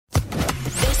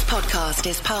podcast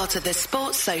is part of the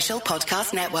Sports Social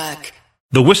Podcast Network.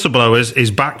 The Whistleblowers is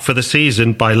back for the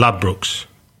season by Ladbrokes.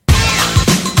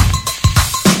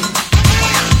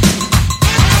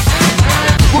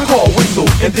 We're called Whistle,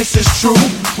 and this is true.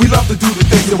 We love to do the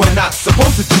things that we're not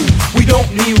supposed to do. We don't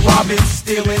need robbing,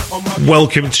 stealing, or mugging.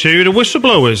 Welcome to the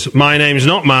Whistleblowers. My name's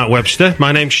not Mark Webster.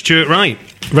 My name's Stuart Wright,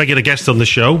 regular guest on the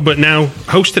show, but now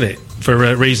hosting it for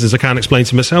reasons I can't explain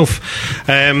to myself.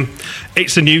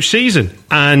 It's a new season,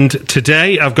 and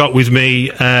today I've got with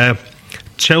me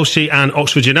Chelsea and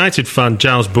Oxford United fan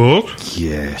Giles Borg.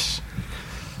 Yes.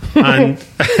 And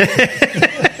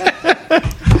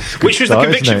which was the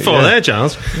conviction for there,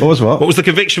 Giles? What was what? What was the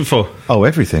conviction for? Oh,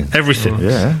 everything. Everything.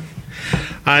 Yeah.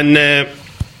 And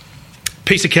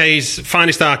Peter Kay's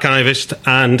finest archivist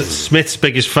and Smith's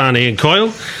biggest fan, Ian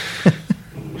Coyle.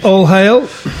 All hail.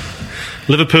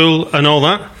 Liverpool and all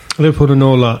that. Liverpool and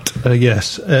all that,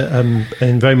 yes, and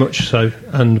very much so.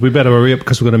 And we better hurry up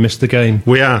because we're going to miss the game.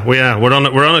 We are. We're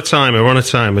on a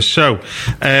timer. So,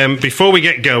 before we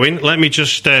get going, let me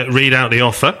just read out the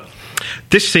offer.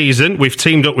 This season, we've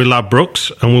teamed up with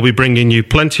Ladbrokes and we'll be bringing you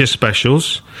plenty of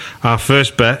specials. Our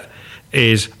first bet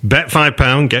is bet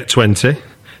 £5, get 20.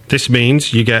 This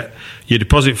means you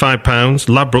deposit £5,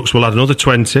 Ladbrokes will add another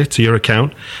 20 to your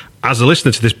account. As a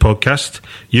listener to this podcast,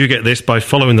 you get this by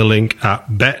following the link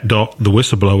at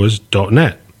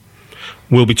bet.thewhistleblowers.net.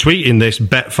 We'll be tweeting this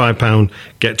bet £5,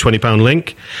 get £20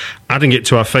 link, adding it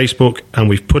to our Facebook, and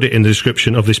we've put it in the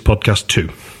description of this podcast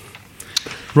too.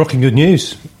 Rocking good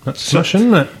news. That's smashing,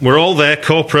 isn't it? We're all there,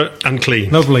 corporate and clean.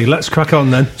 Lovely. Let's crack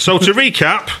on then. So to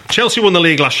recap, Chelsea won the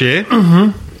league last year.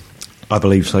 Mm-hmm. I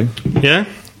believe so. Yeah?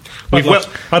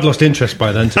 I'd lost interest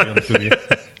by then, to be honest with you.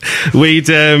 We've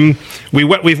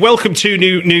welcomed two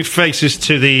new faces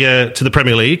to the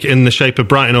Premier League in the shape of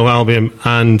Brighton & Albion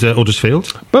and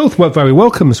Huddersfield. Both were very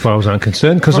welcome as far as I'm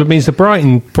concerned, because it means the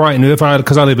Brighton,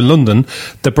 because I live in London,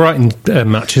 the Brighton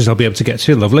matches I'll be able to get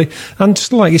to, lovely. And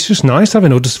just it's just nice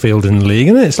having Huddersfield in the league,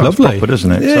 isn't it? It's lovely. Proper,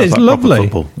 isn't it? Yeah, it's like lovely.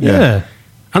 Football. Yeah.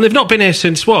 And they've not been here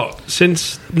since what?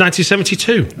 Since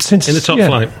 1972? In the top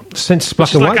flight? Since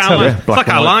Black and White. It's like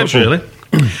our lives, really.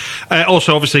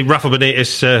 Also, obviously, Rafa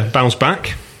Benitez bounced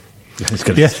back.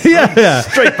 Yeah.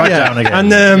 Straight back down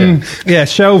again. And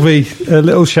Shelvey,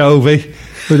 little Shelvey.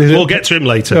 We'll get to him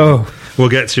later. Oh. We'll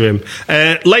get to him.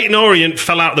 Leyton Orient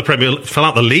fell out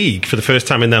the league for the first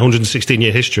time in their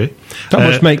 116-year history. That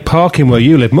must make parking where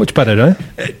you live much better, eh?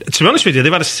 To be honest with you,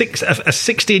 they've had a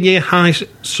 16-year high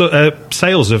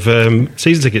sales of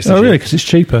season tickets. Oh, really? Because it's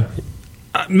cheaper.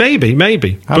 Maybe.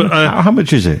 How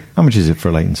much is it? How much is it for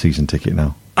a Leyton season ticket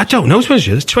now? I don't know.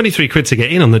 There's 23 quid to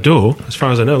get in on the door, as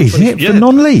far as I know. Is it for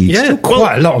non-leagues? Yeah,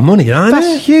 quite a lot of money, isn't it?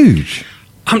 That's huge.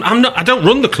 I'm not. I don't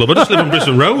run the club. I just live on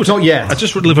Brisbane Road. Not yet. I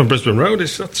just live on Brisbane Road.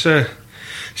 It's not. So,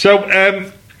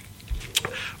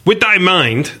 with that in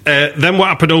mind, then what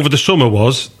happened over the summer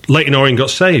was Leyton Orient got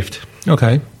saved.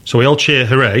 Okay. So we all cheer,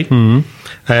 hooray!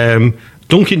 Mm-hmm.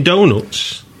 Dunkin'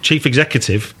 Donuts chief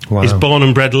executive is born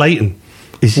and bred Leyton.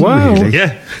 Is he really?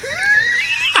 Yeah.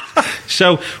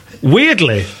 So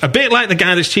weirdly, a bit like the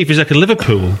guy that's chief executive of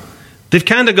Liverpool. They've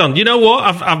kind of gone, you know what,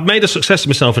 I've made a success of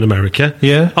myself in America.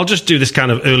 Yeah. I'll just do this kind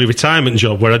of early retirement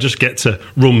job where I just get to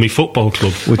run my football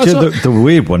club. The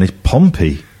weird one is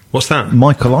Pompey. What's that?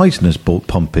 Michael Eisner's bought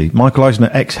Pompey. Michael Eisner,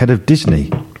 ex-head of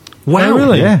Disney. Wow. Oh,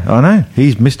 really? Yeah, I know.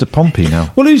 He's Mr. Pompey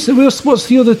now. Well, what's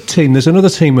the other team? There's another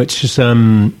team which is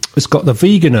it's got the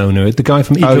vegan owner, the guy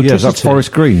from Egoticity. Oh, yeah, that's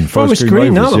Forest Green. Forest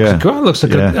Green, that looks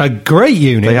like a great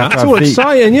unit. That's all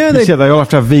exciting, yeah. They all have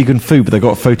to have vegan food, but they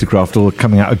got photographed all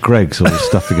coming out of Greggs, all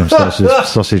stuffing themselves with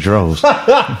sausage rolls.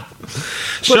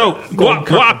 So, what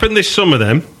happened this summer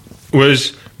then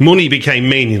was money became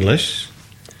meaningless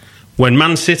when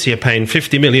Man City are paying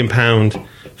 £50 million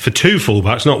for two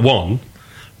fullbacks, not one,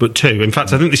 but two. In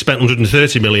fact, I think they spent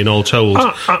 130 million all told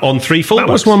on three fullbacks. That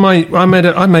was one I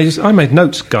made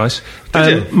notes, guys.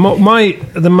 Did you? I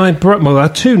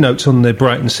had two notes on the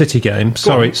Brighton City game.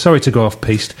 Sorry to go off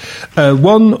piste.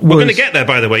 One was, we're going to get there,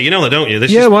 by the way. You know that, don't you?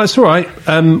 Well, it's all right.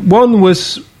 One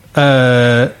was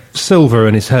Silva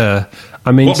and his hair.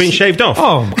 I mean, what, being shaved off?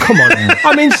 Oh, come on.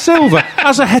 I mean, Silva,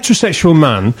 as a heterosexual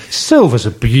man, Silva's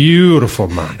a beautiful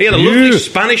man. He had a lovely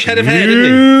Spanish head of hair, didn't he?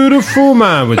 Beautiful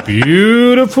man with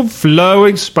beautiful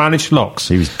flowing Spanish locks.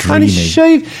 He was dreamy. And he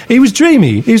shaved. He was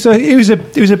dreamy. He was a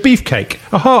beefcake,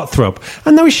 a heartthrob.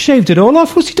 And now he shaved it all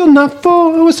off. What's he done that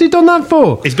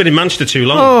for? He's been in Manchester too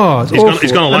long. Oh, it's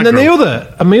he's gone a and then the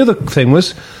other thing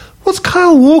was, what's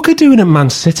Kyle Walker doing at Man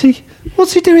City?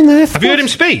 What's he doing there? Have you heard him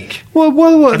speak?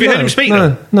 What? Have you heard him speak?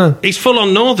 No, no. He's full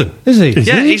on Northern. Is he?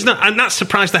 Yeah, he's not, and that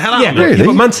surprised the hell out of me. really?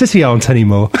 But Man City aren't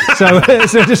anymore, so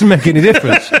it doesn't make any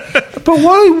difference. But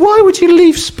why would you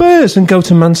leave Spurs and go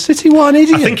to Man City? What an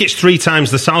idiot! I think it's 3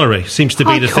 times the salary. Seems to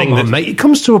be the thing. Come on, mate. It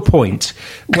comes to a point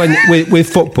when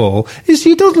with football is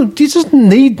he doesn't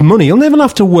need money. He'll never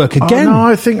have to work again. No,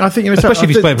 I think especially if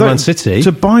he's playing for Man City.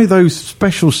 To buy those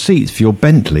special seats for your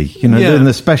Bentley, you know, in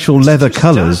the special leather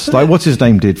colours, like what's his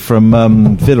name did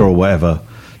from Villa or whatever.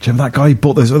 Do you remember that guy who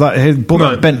bought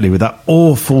that Bentley with that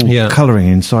awful colouring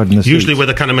inside in the seats? Usually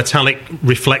with a kind of metallic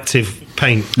reflective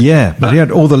paint. Yeah, but he had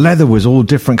all the leather was all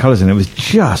different colours and it was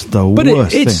just the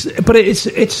worst thing. But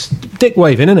it's dick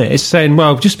waving, isn't it? It's saying,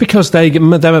 well, just because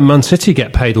them at Man City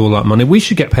get paid all that money, we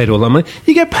should get paid all that money.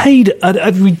 You get paid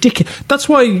a ridiculous... That's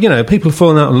why, you know, people are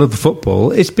falling out and love the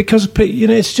football. It's because, you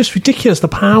know, it's just ridiculous, the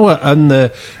power and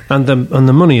the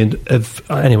money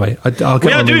of... Anyway, I'll get on the rant.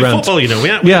 We are doing football, you know.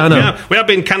 I know. We have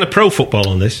been kind of pro football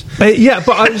on this. So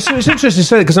it's interesting to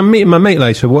say because I'm meeting my mate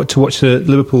later to watch the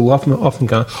Liverpool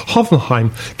Hoffenheim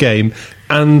game,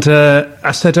 and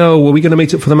I said, "Oh, were we going to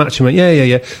meet up for the match?" And went,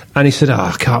 "Yeah." And he said, "Oh,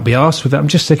 I can't be arsed with it. I'm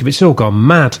just sick of it. It's all gone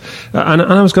mad." And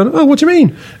I was going, "Oh, what do you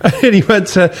mean?" And he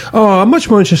went, "Oh, I'm much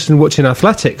more interested in watching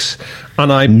athletics."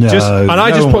 And I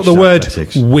just put the word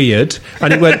athletics. Weird.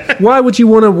 And he went, "Why would you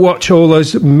want to watch all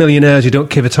those millionaires who don't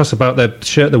give a toss about their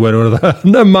shirt they're wearing?"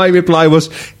 And then my reply was,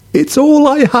 "It's all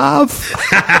I have."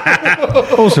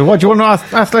 Also, why do you want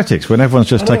athletics when everyone's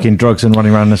just taking drugs and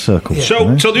running around in a circle? Yeah.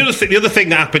 So the other thing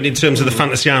that happened in terms of the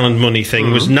Fantasy Island money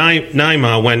thing was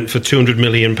Neymar went for £200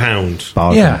 million.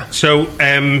 Bargain. Yeah. So,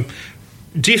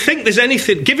 do you think there's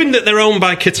anything, given that they're owned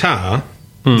by Qatar,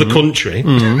 the country?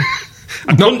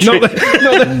 Not the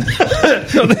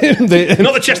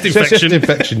chest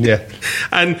infection. Yeah.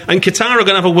 And Qatar are going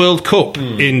to have a World Cup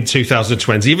in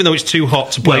 2020, even though it's too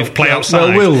hot to play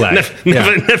outside. Well, will they?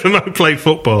 Never mind play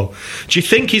football. Do you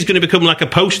think he's going to become like a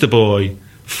poster boy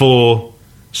for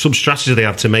some strategy they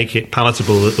have to make it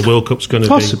palatable that the World Cup's going to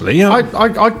be? Possibly, yeah.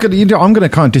 I'm going to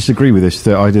kind of disagree with this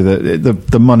idea that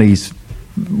the money's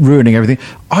ruining everything.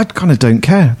 I kind of don't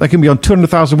care. They can be on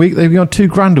 200,000 a week, they can be on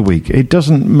 $2,000 a week. It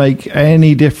doesn't make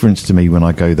any difference to me when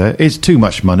I go there. It's too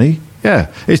much money. Yeah,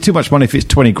 it's too much money if it's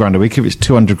 20 grand a week, if it's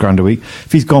 200 grand a week.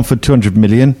 If he's gone for 200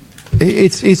 million,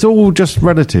 it's all just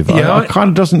relative. Yeah, I kind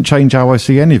of doesn't change how I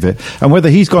see any of it. And whether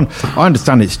he's gone, I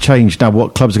understand it's changed now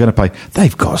what clubs are going to pay.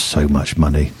 They've got so much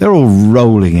money. They're all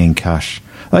rolling in cash.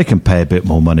 They can pay a bit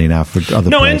more money now for other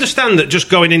players. I understand that just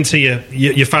going into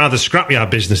your father's scrapyard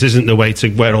business isn't the way to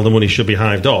where all the money should be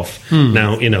hived off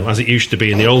now, you know, as it used to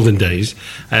be in the olden days.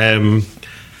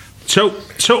 So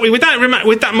with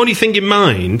that money thing in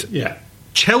mind,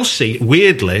 Chelsea,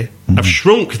 weirdly, have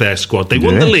shrunk their squad. They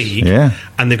won the league,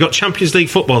 and they've got Champions League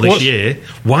football this year.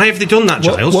 Why have they done that,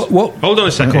 Giles? Hold on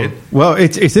a second. Well,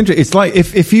 it's interesting. It's like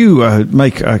if you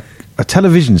make a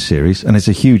television series and it's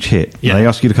a huge hit, and they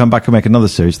ask you to come back and make another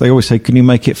series, they always say, can you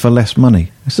make it for less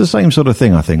money? It's the same sort of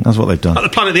thing, I think. That's what they've done. Like the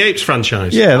Planet of the Apes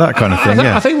franchise. Yeah, that kind of thing,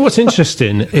 I think what's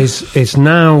interesting is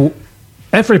now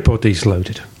everybody's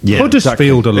loaded. Yeah,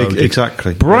 Huddersfield are loaded.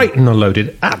 Exactly. Brighton are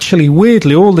loaded. Actually,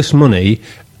 weirdly, all this money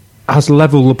has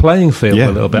leveled the playing field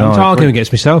a little bit. I'm arguing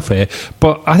against myself here,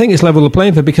 but I think it's leveled the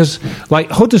playing field because, like,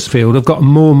 Huddersfield have got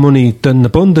more money than the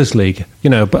Bundesliga. You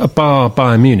know, but bar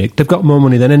Bayern Munich, they've got more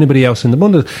money than anybody else in the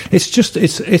Bundesliga. It's just,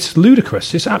 it's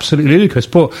ludicrous. It's absolutely ludicrous.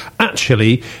 But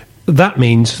actually, that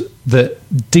means that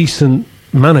decent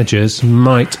managers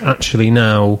might actually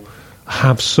now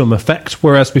have some effect,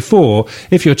 whereas before,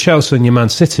 if you're Chelsea and you're Man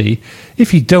City,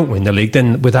 if you don't win the league,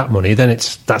 then with that money, then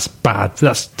that's bad.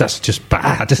 That's just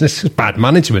bad. It's just bad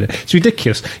management. It's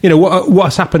ridiculous. You know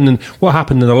what happened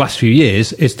in the last few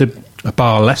years is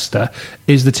bar Leicester,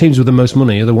 is the teams with the most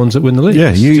money are the ones that win the league.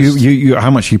 Yeah, you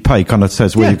how much you pay kind of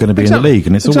says where you're going to be in the league,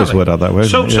 and it's always worked out that way.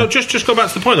 So just go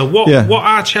back to the point of what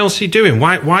are Chelsea doing?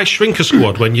 Why shrink a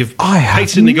squad when you've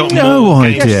patently got more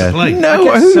games to play?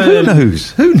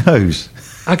 Who knows?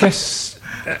 I guess.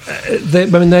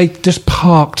 They just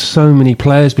parked so many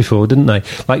players before, didn't they?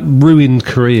 Like ruined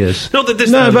careers. They've got a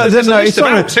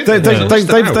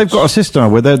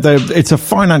system where it's a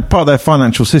part of their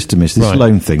financial system is this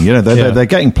loan thing. You know, they're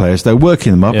getting players, they're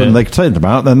working them up, and they take them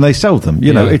out, then they sell them.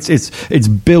 You know, it's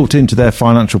built into their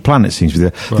financial plan. It seems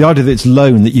the idea that it's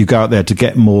loan, that you go out there to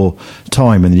get more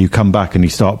time and then you come back and you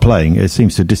start playing. It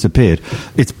seems to have disappeared.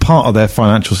 It's part of their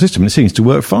financial system, and it seems to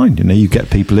work fine. You know, you get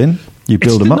people in. You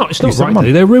build them up. It's not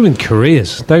right. They ruined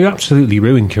careers. They absolutely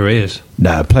ruined careers.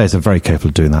 No, players are very capable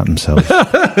of doing that themselves.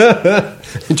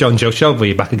 John Joe Shelby,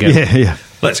 you're back again. Yeah.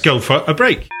 Let's go for a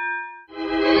break.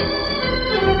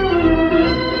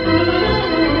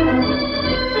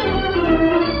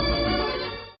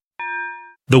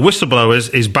 The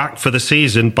Whistleblowers is back for the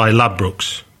season by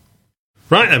Ladbrokes.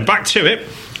 Right then, back to it.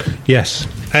 Yes.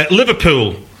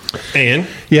 Liverpool, Ian.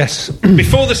 Yes.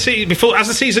 Before as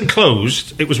the season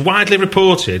closed, it was widely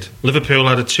reported Liverpool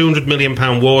had a £200 million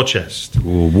war chest.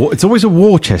 It's always a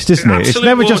war chest, isn't it? It's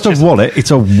never just a wallet,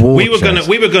 it's a war chest.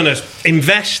 We were going to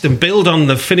invest and build on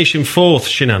the finishing fourth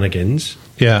shenanigans.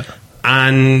 Yeah.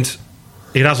 And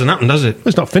it hasn't happened, has it? Well,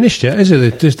 it's not finished yet, is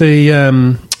it? There's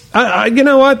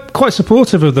I'm quite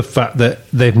supportive of the fact that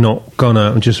they've not gone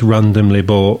out and just randomly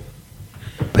bought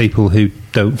people who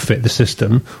don't fit the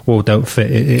system or don't fit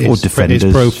his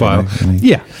profile.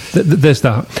 Yeah, there's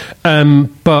that.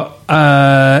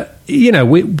 We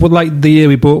like the year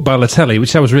we bought Balotelli,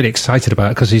 which I was really excited about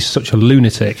because he's such a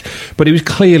lunatic. But it was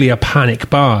clearly a panic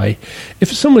buy.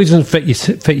 If somebody doesn't fit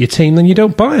your team, then you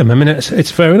don't buy them. I mean,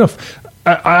 it's fair enough.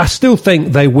 I still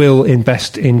think they will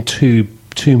invest in two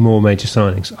more major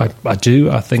signings. I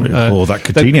do. I think. That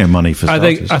Coutinho money for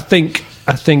starters.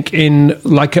 I think in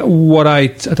like what I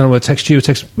don't know what text a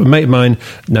mate of mine.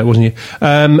 No, it wasn't you. Who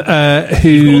all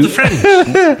the friends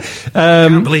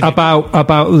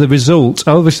about the result.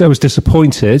 Obviously, I was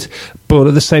disappointed, but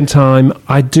at the same time,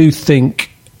 I do think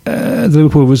the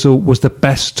Liverpool result was the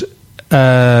best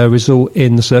result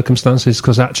in the circumstances,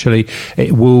 because actually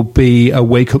it will be a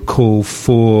wake-up call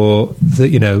for the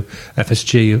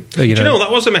FSG. Do you know that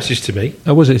was a message to me?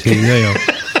 Oh, was it to you? Yeah.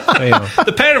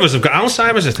 The pair of us have got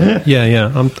Alzheimer's, isn't it? Yeah.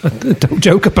 Don't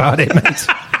joke about it, mate.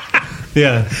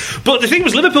 Yeah, but the thing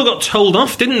was, Liverpool got told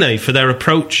off, didn't they, for their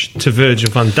approach to Virgil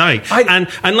van Dijk?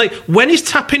 And like, when he's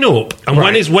tapping up, and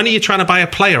when are you trying to buy a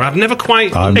player? I've never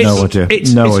quite. I have no idea.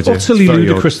 It's utterly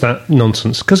ludicrous, that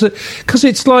nonsense, because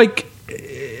it's like.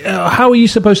 How are you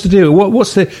supposed to do it?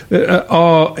 What's the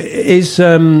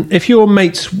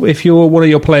if you're one of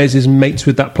your players is mates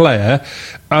with that player,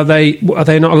 are they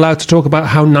not allowed to talk about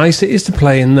how nice it is to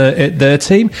play in their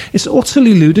team? It's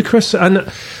utterly ludicrous,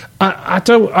 and I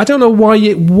don't know why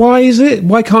is it?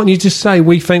 Why can't you just say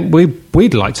we think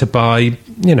we'd like to buy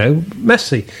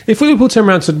Messi? If Liverpool turn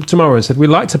around tomorrow and said we'd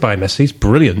like to buy Messi, it's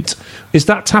brilliant. Is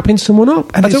that tapping someone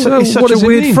up? And it's such a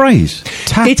weird phrase.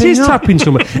 It is tapping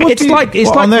someone. It's like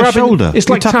on their shoulder. It's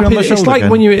like tapping. It's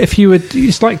like when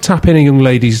it's like tapping a young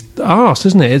lady's arse,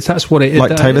 isn't it? That's what it is.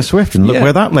 Like Taylor Swift, and look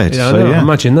where that led. Yeah,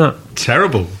 imagine that.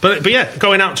 Terrible. But yeah,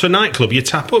 going out to a nightclub, you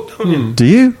tap up, don't you? Do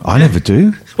you? I never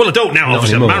do. Well, I don't now.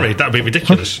 Obviously, I'm married. That'd be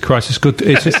ridiculous. Christ, it's good.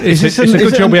 It's a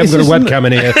good job we haven't got a webcam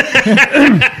in here.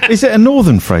 Is it a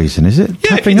northern phrasing? Is it?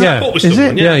 Yeah, tapping up? Is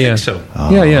it? Yeah, I think so.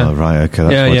 Oh, yeah. Right. Okay.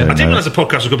 That's I didn't realise the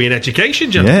podcast was going to be an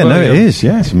education, gentlemen. Yeah, no, it is.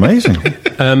 Yeah, it's amazing.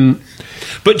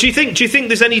 But do you think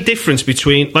there's any difference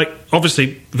between, like,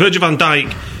 obviously Virgil van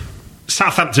Dijk,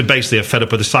 Southampton basically are fed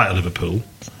up with the sight of Liverpool,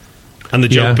 and the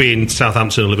joke being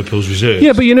Southampton and Liverpool's reserves.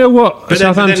 Yeah, but you know what? But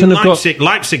Southampton then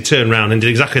Leipzig turned around and did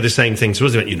exactly the same thing to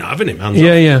us. They went, you're not having him, hands off.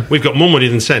 Yeah. We've got more money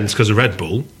than sense because of Red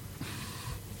Bull.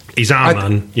 He's our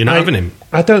man. You're not having him.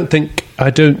 I don't think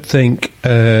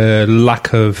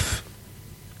lack of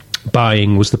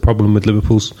buying was the problem with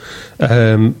Liverpool's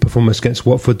performance against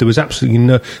Watford. There was absolutely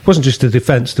no. It wasn't just the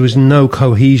defence. There was no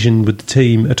cohesion with the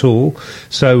team at all.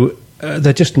 So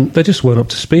they just weren't up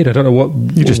to speed. I don't know what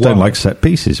you just don't like set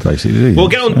pieces, basically. Do you? We'll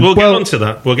get on to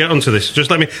that. We'll get on to this.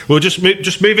 We'll just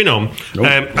moving on.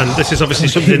 And this is obviously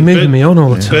something moving me on all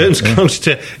the time. Burns close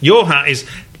to your hat is.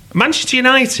 Manchester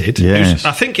United, who's,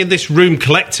 I think in this room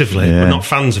collectively, we're not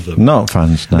fans of them. Not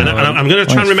fans, no. And I'm going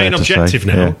to try and remain objective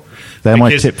now. Yeah. They're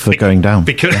my tip for going down.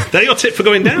 They're your tip for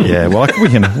going down? Yeah, well,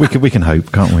 we can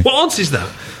hope, can't we? What odds is that?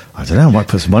 I don't know, I might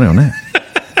put some money on it.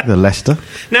 The Leicester.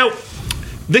 Now,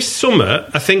 this summer,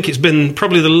 I think it's been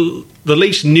probably the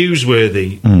least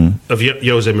newsworthy of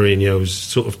Jose Mourinho's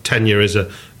sort of tenure as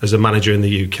a manager in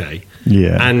the UK.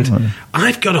 Yeah. And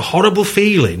I've got a horrible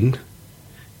feeling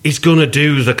he's going to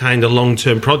do the kind of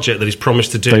long-term project that he's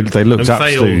promised to do. They looked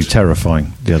absolutely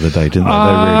terrifying the other day, didn't they?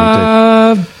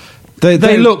 They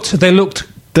really did. They looked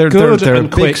good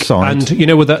and quick, and you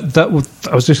know, with that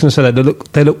I was just going to say that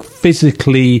they look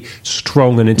physically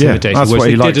strong and intimidating. Yeah, that's what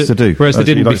he likes to do. Whereas they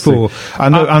didn't before.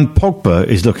 And Pogba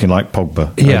is looking like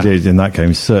Pogba. Yeah. In that game,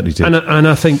 he certainly did. And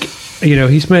I think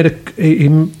he's made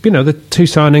the two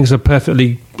signings are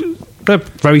perfectly. They're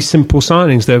very simple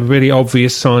signings. They're really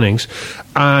obvious signings.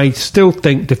 I still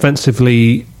think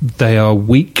defensively they are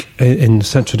weak in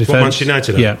central defence. Manchester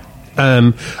United? Yeah.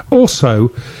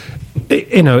 Also,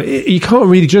 you can't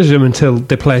really judge them until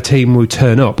they play a team who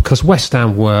turn up, because West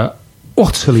Ham were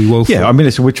utterly woeful. Yeah, I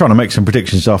mean, we're trying to make some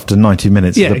predictions after 90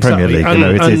 minutes of the Premier League.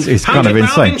 It's kind of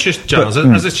insane. Out of interest, Giles,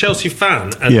 as a Chelsea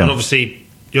fan, and obviously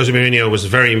Jose Mourinho was a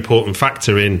very important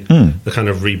factor in the kind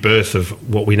of rebirth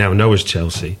of what we now know as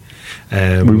Chelsea.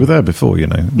 We were there before, you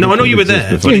know. No, I know you were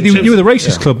there. Yeah, you were the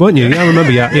racist club, weren't you? Yeah, I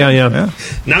remember. Yeah.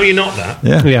 Now you're not that.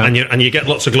 Yeah. And you get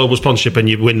lots of global sponsorship and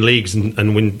you win leagues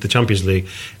and win the Champions League.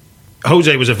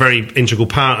 Jose was a very integral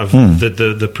part of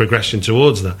the progression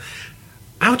towards that.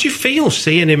 How do you feel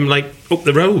seeing him like up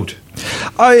the road?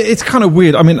 It's kind of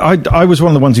weird. I mean, I was one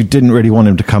of the ones who didn't really want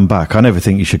him to come back. I never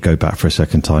think he should go back for a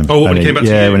second time. Oh, when he came back?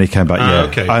 When he came back,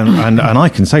 Okay. And I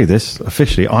can say this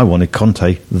officially. I wanted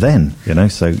Conte then, you know.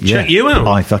 So check you out.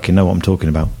 I fucking know what I'm talking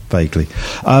about vaguely.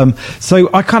 So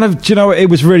I kind of, do you know, it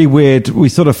was really weird. We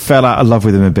sort of fell out of love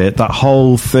with him a bit. That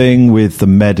whole thing with the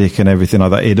medic and everything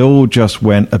like that. It all just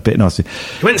went a bit nasty.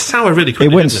 It went sour really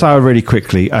quickly. It went sour really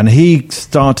quickly, and he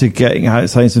started getting out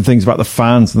saying some things about the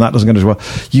fans, and that doesn't go as well.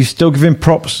 You still give him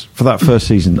props for that first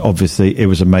season. Obviously, it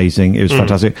was amazing. It was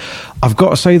fantastic. I've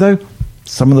got to say though,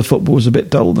 some of the football was a bit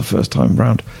dull the first time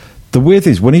round. The weird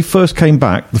thing is, when he first came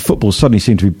back, the football suddenly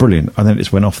seemed to be brilliant, and then it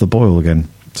just went off the boil again.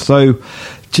 So,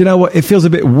 do you know what? It feels a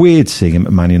bit weird seeing him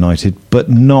at Man United, but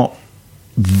not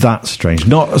that strange.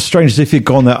 Not as strange as if he'd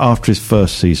gone there after his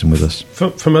first season with us.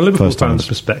 From a Liverpool fan's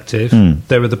perspective,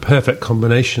 they were the perfect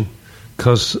combination,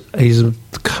 because he's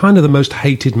kind of the most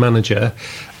hated manager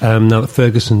now that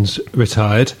Ferguson's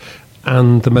retired,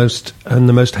 and the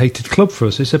most hated club for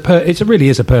us. It really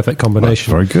is a perfect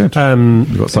combination. Well, very good.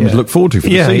 You've got something to look forward to for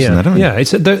the season, haven't you?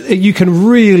 Yeah, you can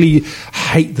really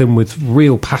hate them with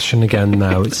real passion again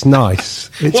now. It's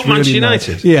nice. It's what, Manchester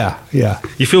United? Nice. Yeah.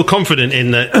 You feel confident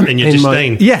in your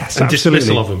disdain, yes, and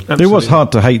dismissal of them. Absolutely. It was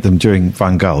hard to hate them during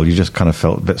Van Gaal. You just kind of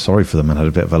felt a bit sorry for them and had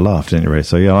a bit of a laugh, didn't you? Really?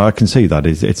 So yeah, I can see that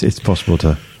it's possible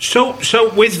to. So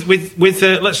with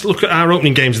let's look at our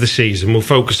opening games of the season. We'll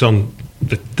focus on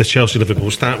the Chelsea-Liverpool.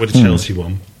 We'll start with the Chelsea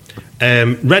one.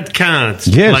 Red cards.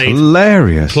 Yes,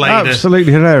 hilarious.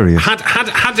 Absolutely hilarious.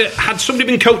 Had somebody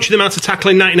been coaching them how to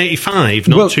tackle in 1985,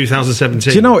 not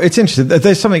 2017? Do you know, it's interesting.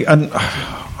 There's something,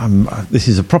 and this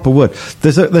is a proper word.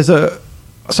 There's a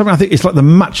something, I think it's like the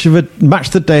match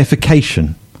the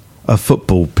deification of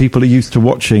football. People are used to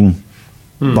watching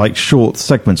like short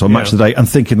segments on Match of the Day and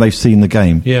thinking they've seen the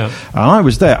game. Yeah. And I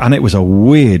was there, and it was a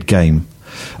weird game.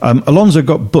 Alonso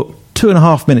got booked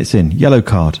 2.5 minutes in, yellow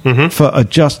card, for a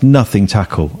just nothing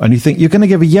tackle. And you think, you're going to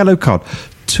give a yellow card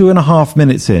 2.5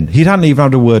 minutes in. He hadn't even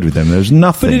had a word with them. There was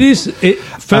nothing. But it is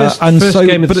first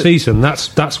game of the season.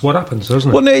 That's what happens,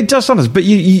 doesn't it? Well, no, it does sometimes. But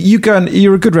you go and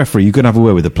you're a good referee. You can have a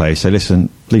word with the player. Say,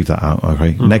 listen, leave that out.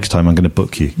 Okay, next time I'm going to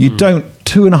book you. You don't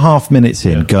 2.5 minutes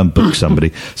in go and book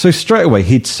somebody. So straight away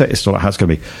he'd set his thought how it's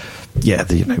going to be. Yeah,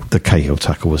 the Cahill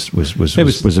tackle was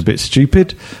a bit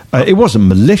stupid. It wasn't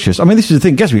malicious. I mean, this is the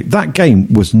thing. Guess me, that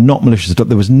game was not malicious at all.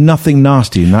 There was nothing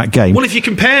nasty in that game. Well, if you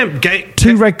compare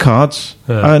 2 red cards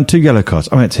and 2 yellow cards,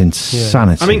 I mean, it's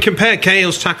insanity. I mean, compare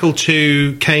Cahill's tackle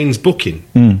to Kane's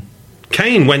booking.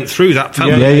 Kane went through that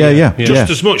fella just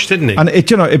as much, didn't he? And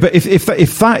but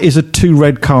if that is a 2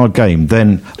 red card game,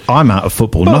 then I'm out of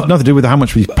football. Nothing to do with how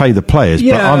much we pay the players.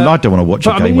 But I don't want to watch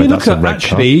a game where that's a red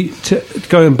card.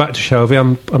 Going back to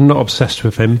Shelvey, I'm not obsessed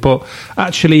with him, but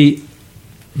actually,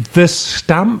 the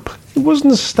stamp. It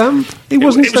wasn't a stamp. It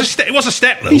was a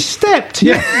step, though. He stepped.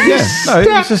 Yeah. He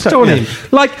stepped on him.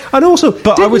 And also,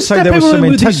 but I would say there was some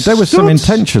intention. There was some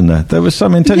intention there. There was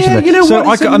some intention there. You know so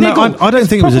what? I don't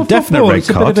think it was a definite red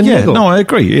card. No, I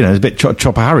agree. You know, a bit.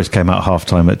 Chopper Harris came out half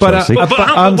time at Chelsea. So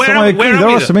I agree. There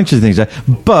are some interesting things there.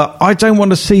 But I don't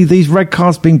want to see these red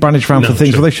cards being brandished around for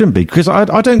things where they shouldn't be, because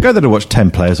I don't go there to watch 10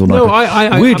 players all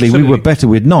night. Weirdly, we were better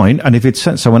with 9, and if it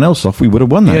sent someone else off, we would have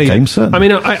won that game. Certainly. I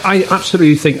mean, I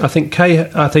absolutely think. I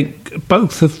think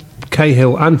both of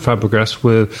Cahill and Fabregas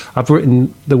were. I've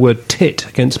written the word tit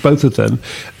against both of them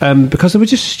because they were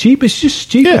just stupid. It's just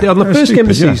stupid. On the first game of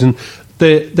the season,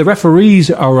 the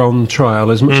referees are on trial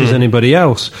as much as anybody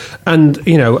else, and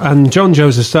John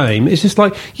Joe's the same. It's just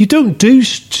like, you don't do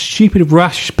stupid,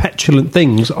 rash, petulant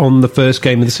things on the first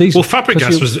game of the season. Well,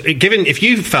 Fabregas was given, if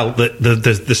you felt that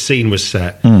the scene was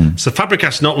set, so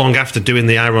Fabregas, not long after doing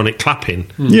the ironic clapping,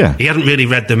 he hadn't really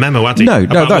read the memo, had he? No,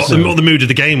 that's what the mood of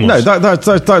the game was. No,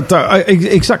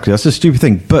 exactly. That's a stupid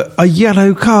thing. But a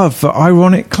yellow card for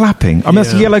ironic clapping. I mean,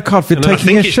 that's a yellow card for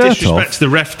taking your shirt off. I think it's disrespect to the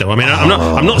ref, though. I mean,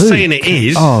 I'm not saying it is.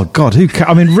 Oh God,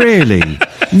 I mean, really,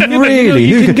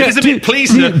 really. It's a bit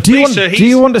pleaser. Do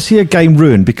you want to see a game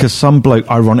ruined because some bloke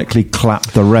ironically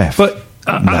clapped the ref? But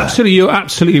Absolutely, you're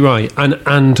absolutely right,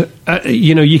 and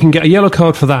you can get a yellow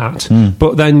card for that,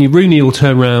 but then Rooney will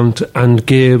turn around and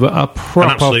give a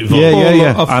proper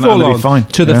full on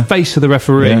to the face of the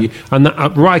referee, and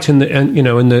that right in the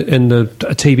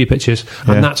TV pictures,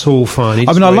 and that's all fine.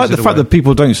 I like the fact that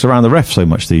people don't surround the ref so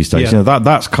much these days.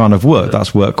 That's kind of worked.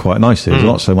 That's worked quite nicely. There's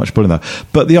not so much bullying there,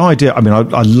 but the idea.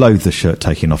 I loathe the shirt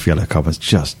taking off yellow card. It's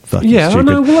just fucking stupid. I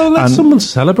know. Well, let someone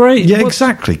celebrate. Yeah,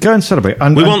 exactly. Go and celebrate.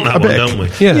 And we want that one, don't we?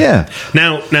 Yeah.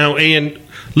 Now, Ian,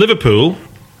 Liverpool.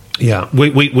 Yeah,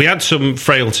 we had some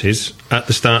frailties at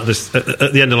the start of this,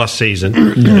 at the end of last season.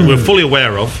 We're fully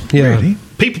aware of. Yeah. Really?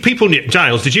 People,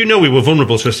 Giles, did you know we were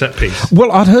vulnerable to a set piece?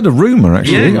 Well, I'd heard a rumour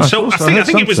actually. Yeah. I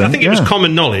think it was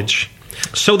common knowledge.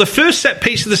 So the first set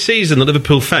piece of the season that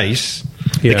Liverpool face,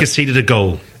 they conceded a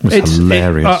goal. It's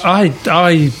hilarious. I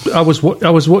was watching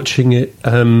it. I was watching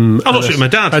it with my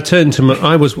dad. I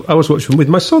was watching it with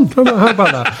my son. How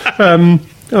about that? I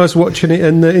was watching it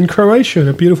in Croatia in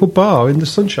a beautiful bar in the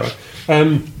sunshine.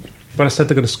 But I said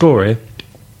they're going to score here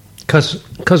because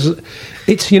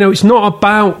it's not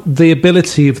about the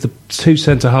ability of the two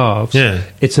centre halves. Yeah.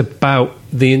 It's about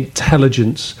the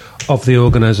intelligence of the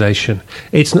organisation.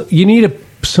 It's not, you need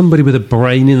somebody with a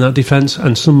brain in that defence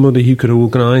and somebody who could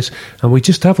organise, and we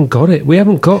just haven't got it.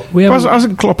 Hasn't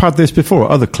Klopp had this before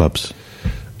at other clubs?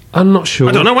 I'm not sure.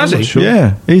 I don't know, has he? Sure.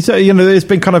 Yeah, he's there's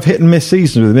been kind of hit and miss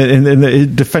seasons with him. In the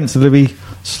defensively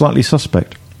slightly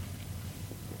suspect.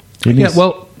 They need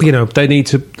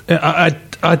to.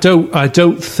 I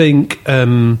don't think.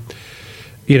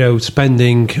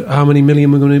 Spending how many million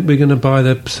we're going to buy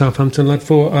the Southampton lad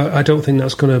for? I don't think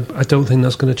that's going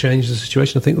to change the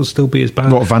situation. I think it'll still be as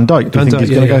bad. What, Van Dijk? Do you think he's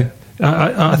going to go?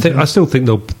 I still think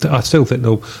they'll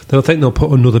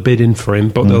put another bid in for him,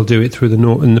 but they'll do it through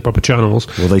in the proper channels.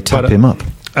 Will they tap him up?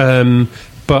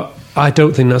 But I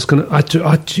don't think that's going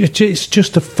to. It's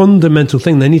just a fundamental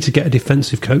thing. They need to get a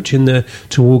defensive coach in there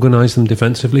to organise them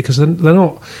defensively, because they're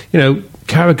not.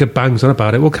 Carragher bangs on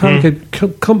about it. Well, Carragher,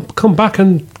 come back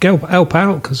and help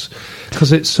out, because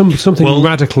it's something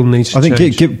radical needs to change. I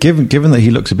think given that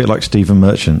he looks a bit like Stephen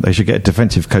Merchant, they should get a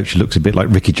defensive coach who looks a bit like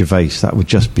Ricky Gervais. That would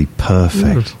just be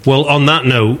perfect. Well, on that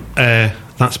note,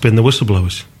 that's been The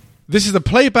Whistleblowers. This is a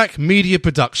Playback Media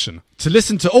production. To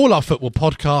listen to all our football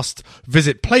podcasts,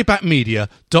 visit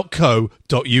playbackmedia.co.uk.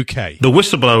 The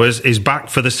Whistleblowers is back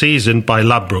for the season by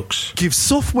Ladbrokes. Give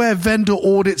software vendor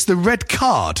audits the red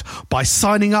card by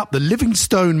signing up the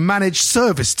Livingstone Managed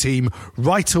Service Team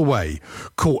right away.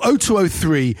 Call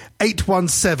 0203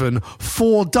 817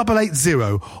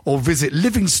 4880 or visit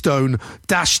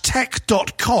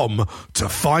livingstone-tech.com to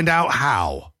find out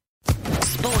how.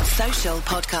 Sports Social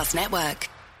Podcast Network.